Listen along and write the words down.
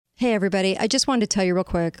Hey, everybody. I just wanted to tell you real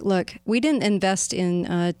quick. Look, we didn't invest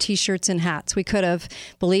in T-shirts and hats. We could have.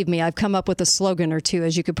 Believe me, I've come up with a slogan or two,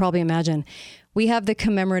 as you could probably imagine. We have the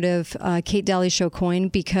commemorative Kate Daly Show coin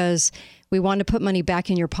because we wanted to put money back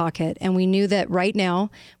in your pocket. And we knew that right now,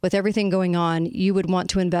 with everything going on, you would want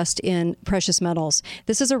to invest in precious metals.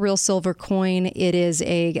 This is a real silver coin. It is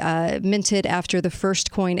a minted after the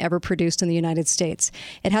first coin ever produced in the United States.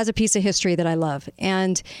 It has a piece of history that I love.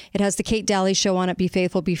 And it has the Kate Daly Show on it. Be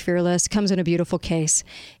faithful, be fearless. Comes in a beautiful case.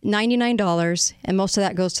 $99. And most of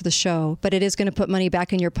that goes to the show. But it is going to put money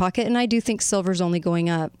back in your pocket. And I do think silver's only going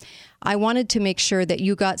up. I wanted to make sure that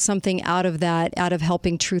you got something out of that, out of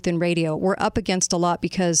helping Truth in Radio. We're up against a lot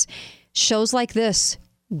because shows like this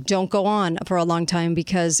don't go on for a long time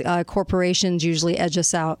because corporations usually edge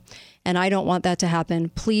us out. And I don't want that to happen.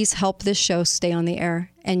 Please help this show stay on the air.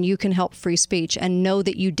 And you can help free speech and know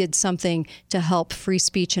that you did something to help free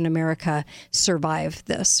speech in America survive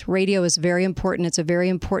this. Radio is very important. It's a very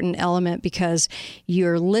important element because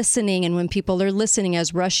you're listening. And when people are listening,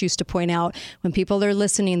 as Rush used to point out, when people are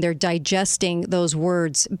listening, they're digesting those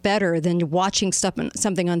words better than watching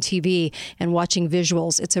something on TV and watching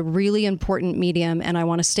visuals. It's a really important medium. And I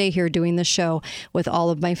want to stay here doing the show with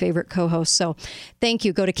all of my favorite co-hosts. So thank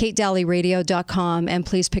you. Go to KateDalyRadio.com and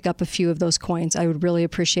please pick up a few of those coins. I would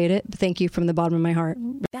really appreciate it. Thank you from the bottom of my heart.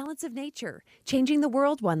 Balance of Nature, changing the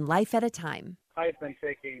world one life at a time. I've been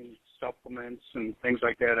taking supplements and things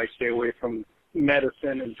like that. I stay away from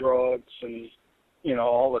medicine and drugs and, you know,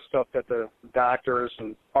 all the stuff that the doctors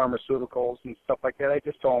and pharmaceuticals and stuff like that. I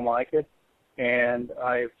just don't like it. And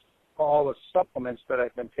all the supplements that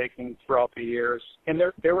I've been taking throughout the years, and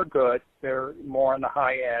they were good. They're more on the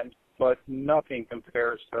high end, but nothing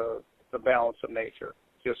compares to the Balance of Nature.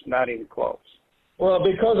 Just not even close. Well,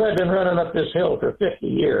 because I've been running up this hill for 50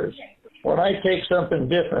 years, when I take something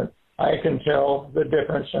different, I can tell the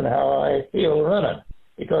difference in how I feel running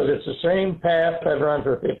because it's the same path I've run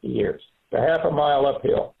for 50 years, the half a mile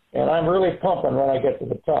uphill. And I'm really pumping when I get to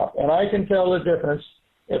the top. And I can tell the difference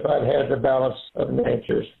if I've had the Balance of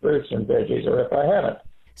Nature's fruits and veggies or if I haven't.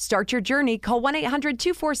 Start your journey. Call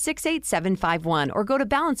 1-800-246-8751 or go to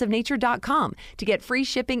balanceofnature.com to get free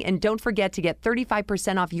shipping. And don't forget to get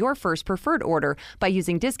 35% off your first preferred order by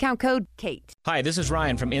using discount code KATE. Hi, this is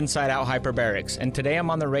Ryan from Inside Out Hyperbarics, and today I'm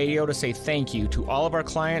on the radio to say thank you to all of our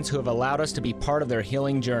clients who have allowed us to be part of their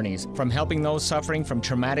healing journeys. From helping those suffering from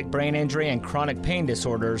traumatic brain injury and chronic pain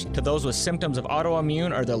disorders to those with symptoms of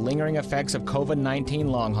autoimmune or the lingering effects of COVID-19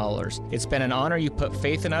 long haulers. It's been an honor you put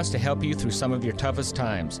faith in us to help you through some of your toughest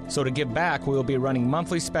times. So to give back, we will be running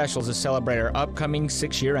monthly specials to celebrate our upcoming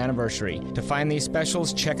 6-year anniversary. To find these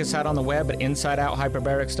specials, check us out on the web at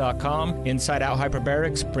InsideOutHyperbarics.com. Inside Out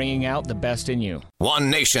Hyperbarics, bringing out the best in you.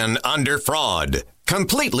 One nation under fraud.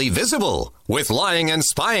 Completely visible. With lying and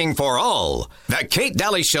spying for all. The Kate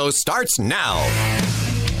Daly Show starts now.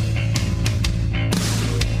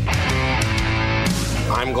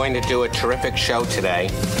 I'm going to do a terrific show today,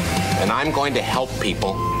 and I'm going to help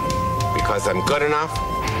people because I'm good enough,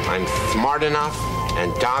 I'm smart enough,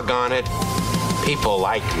 and doggone it, people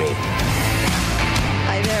like me.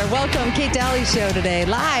 Hi there. Welcome. Kate Daly Show today,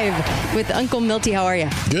 live with Uncle Milty. How are you?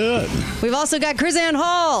 Good. We've also got KrisAnne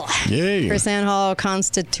Hall. Yay. KrisAnne Hall,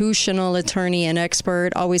 constitutional attorney and expert.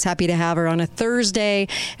 Always happy to have her on a Thursday.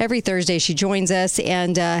 Every Thursday she joins us.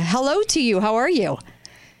 And hello to you. How are you?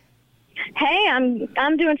 Hey,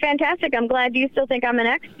 I'm doing fantastic. I'm glad you still think I'm an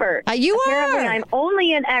expert. Apparently, I'm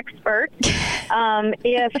only an expert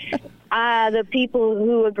if the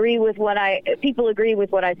people agree with what I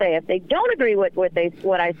say. If they don't agree with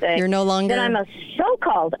what I say, you're no longer. Then I'm a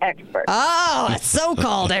so-called expert. Oh, a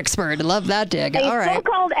so-called expert. Love that dig. A All right.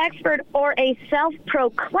 so-called expert or a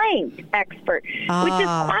self-proclaimed expert, which is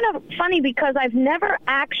kind of funny because I've never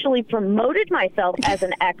actually promoted myself as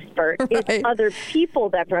an expert. Right. It's other people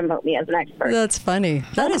that promote me as an expert. That's funny.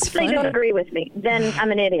 That is funny. If they don't agree with me, then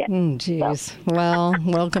I'm an idiot. Jeez. So. Well,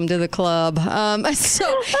 welcome to the club.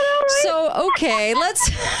 So okay,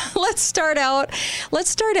 let's start out. Let's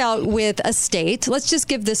start out with a state. Let's just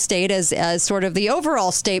give the state as sort of the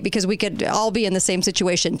overall state because we could all be in the same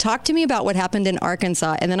situation. Talk to me about what happened in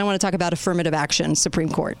Arkansas, and then I want to talk about affirmative action, Supreme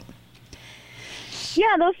Court.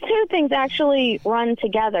 Yeah, those two things actually run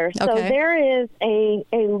together. So there is a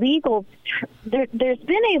legal. There's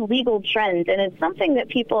been a legal trend, and it's something that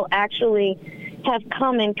people actually have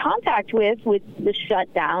come in contact with the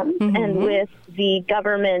shutdown and with the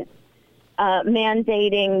government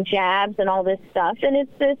mandating jabs and all this stuff. And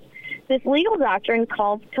it's this legal doctrine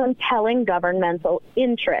called compelling governmental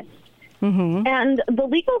interest. And the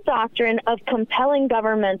legal doctrine of compelling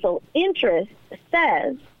governmental interest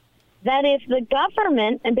says that if the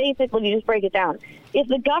government, and basically you just break it down, if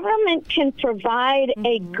the government can provide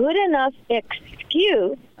a good enough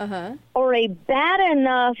excuse or a bad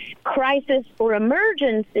enough crisis or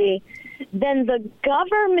emergency, then the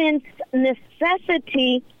government's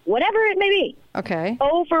necessity, whatever it may be,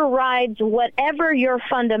 overrides whatever your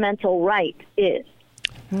fundamental right is.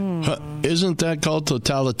 Isn't that called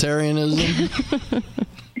totalitarianism?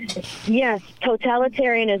 Yes,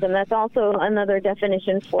 totalitarianism. That's also another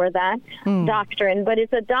definition for that doctrine. But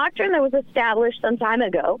it's a doctrine that was established some time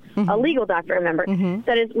ago, a legal doctrine, remember,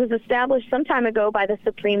 that was established some time ago by the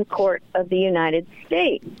Supreme Court of the United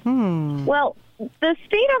States. Well, the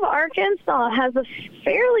state of Arkansas has a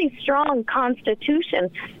fairly strong constitution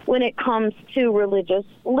when it comes to religious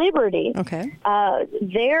liberty.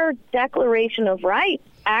 Their Declaration of Rights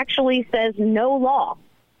actually says no law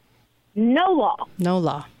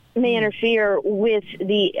may interfere with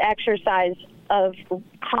the exercise of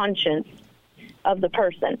conscience of the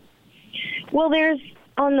person. Well, there's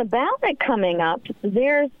on the ballot coming up,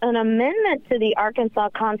 there's an amendment to the Arkansas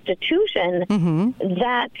Constitution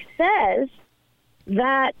that says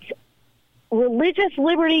that religious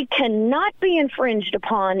liberty cannot be infringed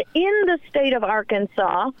upon in the state of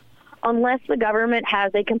Arkansas unless the government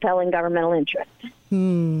has a compelling governmental interest.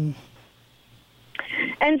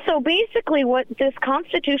 And so basically what this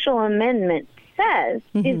constitutional amendment says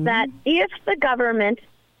is that if the government,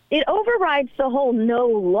 it overrides the whole no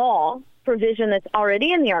law provision that's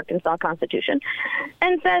already in the Arkansas Constitution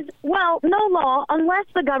and says, well, no law unless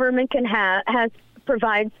the government can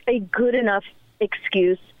provides a good enough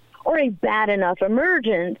excuse or a bad enough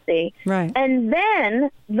emergency. And then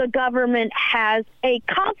the government has a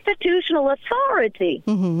constitutional authority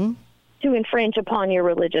to infringe upon your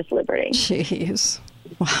religious liberty. Jeez.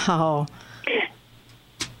 Wow.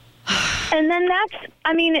 And then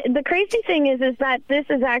the crazy thing is that this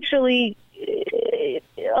is actually,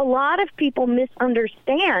 a lot of people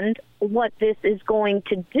misunderstand what this is going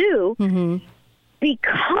to do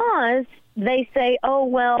because they say, oh,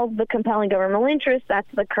 well, the compelling governmental interest, that's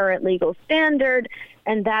the current legal standard,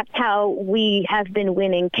 and that's how we have been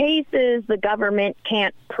winning cases. The government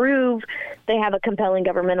can't prove they have a compelling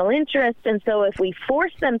governmental interest, and so if we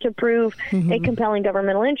force them to prove a compelling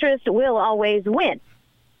governmental interest, we'll always win.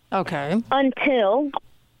 Until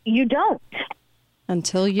you don't.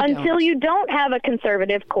 Until you don't have a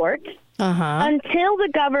conservative court. Until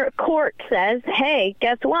the court says, hey,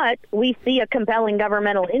 guess what? We see a compelling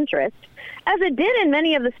governmental interest, as it did in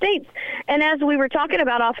many of the states. And as we were talking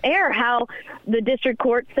about off air, how the district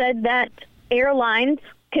court said that airlines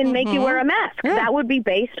can make you wear a mask. That would be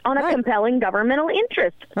based on a compelling governmental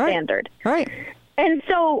interest standard. And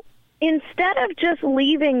so instead of just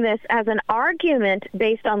leaving this as an argument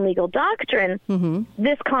based on legal doctrine,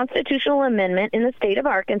 this constitutional amendment in the state of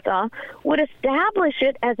Arkansas would establish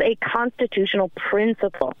it as a constitutional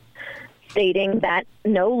principle, stating that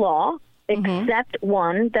no law except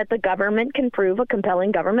one that the government can prove a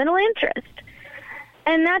compelling governmental interest.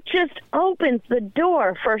 And that just opens the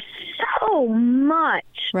door for so much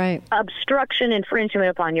obstruction, infringement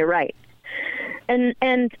upon your rights. And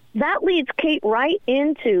that leads Kate right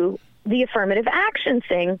into the affirmative action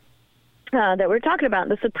thing that we're talking about.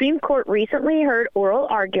 The Supreme Court recently heard oral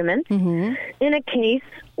arguments in a case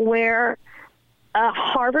where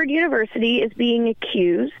Harvard University is being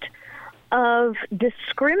accused of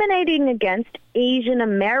discriminating against Asian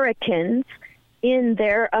Americans in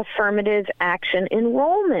their affirmative action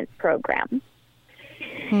enrollment program.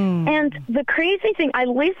 And the crazy thing, I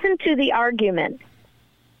listened to the argument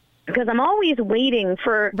because I'm always waiting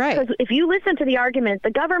for, because if you listen to the argument,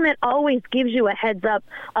 the government always gives you a heads up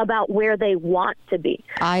about where they want to be,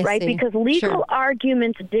 right? Because legal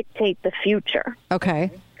arguments dictate the future.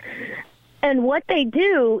 And what they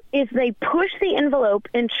do is they push the envelope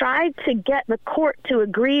and try to get the court to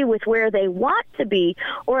agree with where they want to be,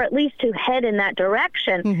 or at least to head in that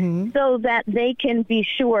direction, so that they can be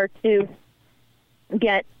sure to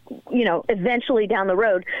get, eventually down the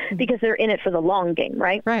road, because they're in it for the long game,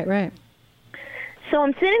 right? So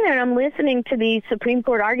I'm sitting there and I'm listening to these Supreme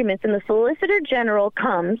Court arguments, and the Solicitor General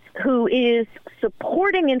comes, who is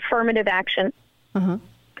supporting affirmative action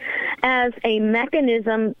as a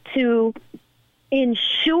mechanism to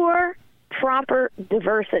ensure proper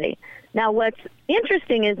diversity. Now, what's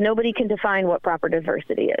interesting is nobody can define what proper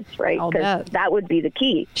diversity is, right? Because that would be the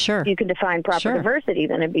key. If you can define proper diversity,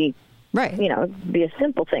 then it'd be, it'd be a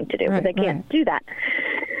simple thing to do, but they can't do that.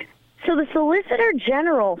 So the Solicitor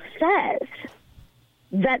General says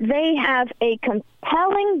that they have a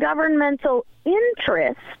compelling governmental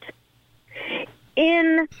interest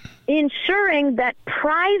in ensuring that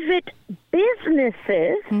private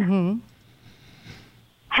businesses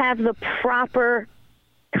have the proper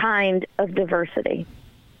kind of diversity.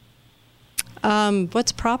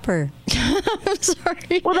 What's proper? I'm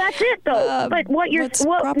sorry. Well, that's it, though. But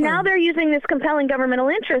now they're using this compelling governmental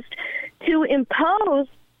interest to impose.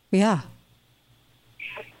 Yeah.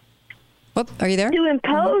 Whoop, are you there? To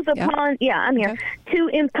impose upon. Yeah, I'm here. Okay. To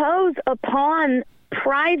impose upon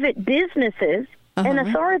private businesses an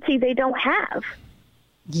authority they don't have.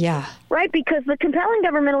 Yeah. Right, because the compelling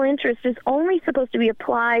governmental interest is only supposed to be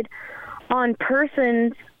applied on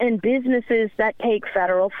persons and businesses that take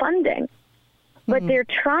federal funding. But they're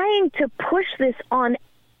trying to push this on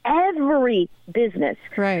every business.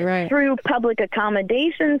 Right. Through public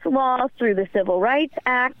accommodations law, through the Civil Rights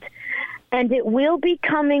Act, and it will be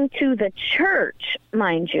coming to the church,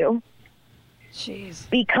 mind you. Jeez.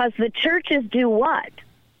 Because the churches do what?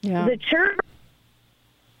 Yeah. The church.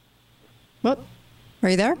 What? Are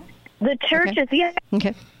you there? The churches, yeah.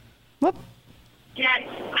 Okay. Whoop. Get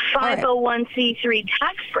 501c3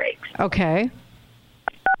 tax breaks. Okay.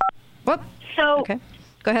 Whoop. So, okay.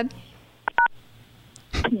 Go ahead.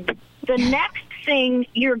 The next thing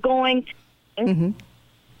you're going to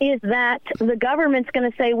is that the government's going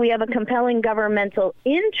to say we have a compelling governmental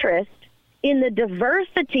interest in the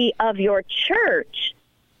diversity of your church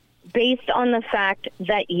based on the fact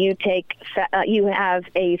that you have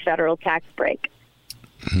a federal tax break.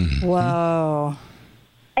 Whoa.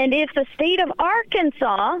 And if the state of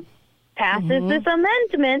Arkansas passes this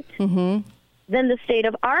amendment, then the state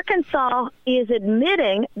of Arkansas is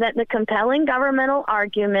admitting that the compelling governmental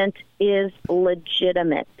argument is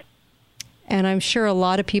legitimate. And I'm sure a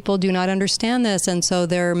lot of people do not understand this, and so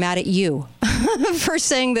they're mad at you for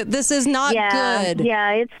saying that this is not good.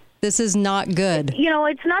 Yeah, this is not good. You know,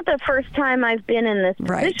 it's not the first time I've been in this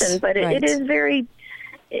position, but it is very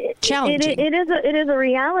challenging. It is a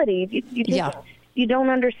reality. You don't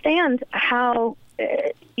understand how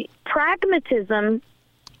pragmatism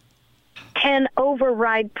can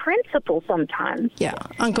override principle sometimes. Yeah,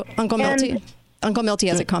 Uncle Milty. Uncle Milty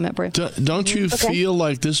has a comment for you. Don't you feel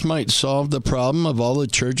like this might solve the problem of all the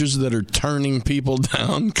churches that are turning people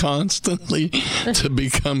down constantly to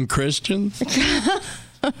become Christians?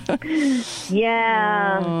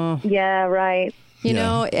 Yeah, right. You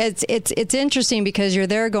know, it's interesting because you're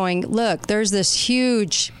there going, look, there's this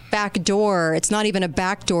huge back door. It's not even a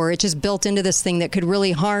back door. It's just built into this thing that could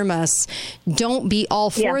really harm us. Don't be all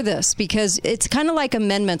for this, because it's kind of like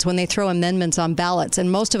amendments when they throw amendments on ballots,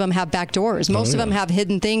 and most of them have back doors. Most of them have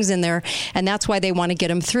hidden things in there, and that's why they want to get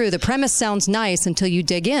them through. The premise sounds nice until you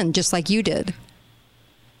dig in, just like you did.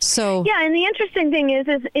 So yeah, and the interesting thing is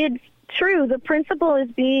it's true. The principle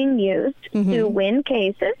is being used to win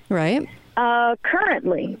cases. Right.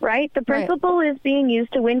 Currently, right? The principle is being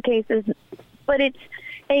used to win cases, but it's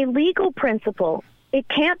a legal principle. It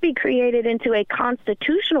can't be created into a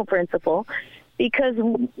constitutional principle because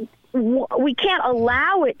we can't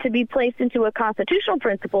allow it to be placed into a constitutional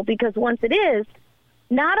principle, because once it is,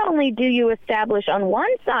 not only do you establish on one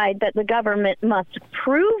side that the government must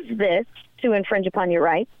prove this to infringe upon your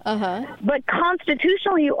rights, but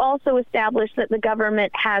constitutionally you also establish that the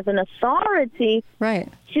government has an authority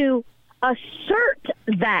to assert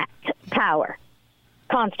that power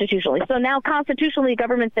constitutionally. So now constitutionally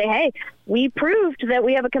governments say, hey, we proved that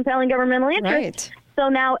we have a compelling governmental interest. So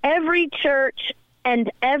now every church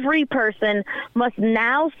and every person must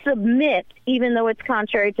now submit, even though it's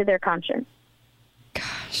contrary to their conscience.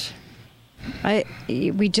 Gosh.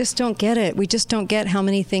 We just don't get it. We just don't get how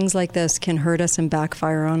many things like this can hurt us and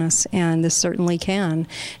backfire on us, and this certainly can.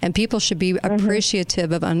 And people should be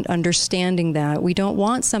appreciative of understanding that. We don't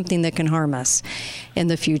want something that can harm us in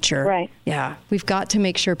the future. Right. Yeah. We've got to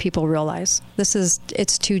make sure people realize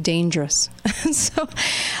it's too dangerous. So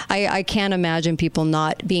I can't imagine people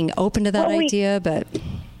not being open to that idea, but,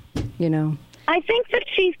 you know. I think the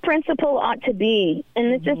chief principle ought to be,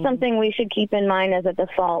 and this is something we should keep in mind as a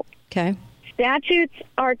default. Okay. Statutes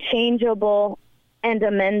are changeable and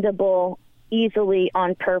amendable easily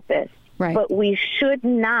on purpose. Right. But we should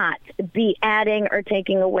not be adding or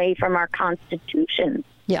taking away from our Constitution.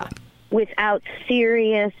 Yeah. Without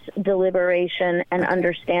serious deliberation and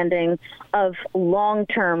understanding of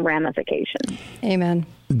long-term ramifications. Amen.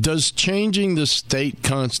 Does changing the state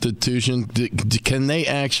constitution, can they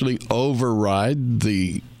actually override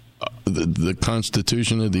the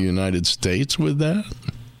Constitution of the United States with that?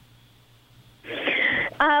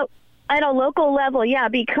 At a local level, yeah,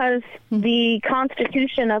 because the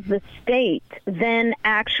Constitution of the state then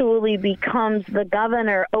actually becomes the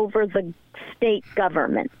governor over the state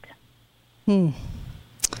government.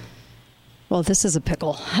 Well, this is a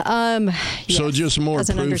pickle. So just more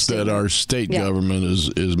proof that our state government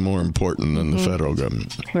is more important than the federal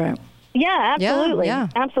government. Right. Yeah, absolutely.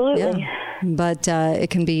 Absolutely. Yeah. But it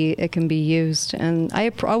can be used, and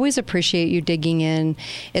I always appreciate you digging in.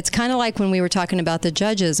 It's kind of like when we were talking about the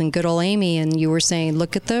judges and good old Amy, and you were saying,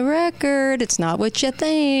 "Look at the record; it's not what you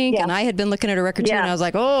think." And I had been looking at a record too, and I was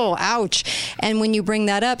like, "Oh, ouch!" And when you bring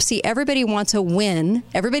that up, see, everybody wants a win.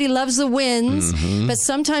 Everybody loves the wins, but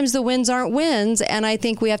sometimes the wins aren't wins, and I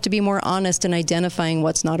think we have to be more honest in identifying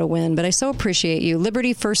what's not a win. But I so appreciate you.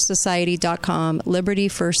 LibertyFirstSociety.com.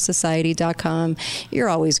 LibertyFirstSociety.com. You're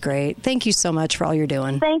always great. Thank you so much for all you're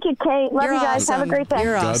doing. Thank you, Kate. Love you guys. Awesome. Have a great day.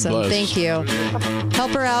 You're awesome. Thank you.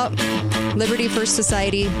 Help her out.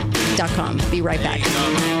 LibertyFirstSociety.com. Be right back.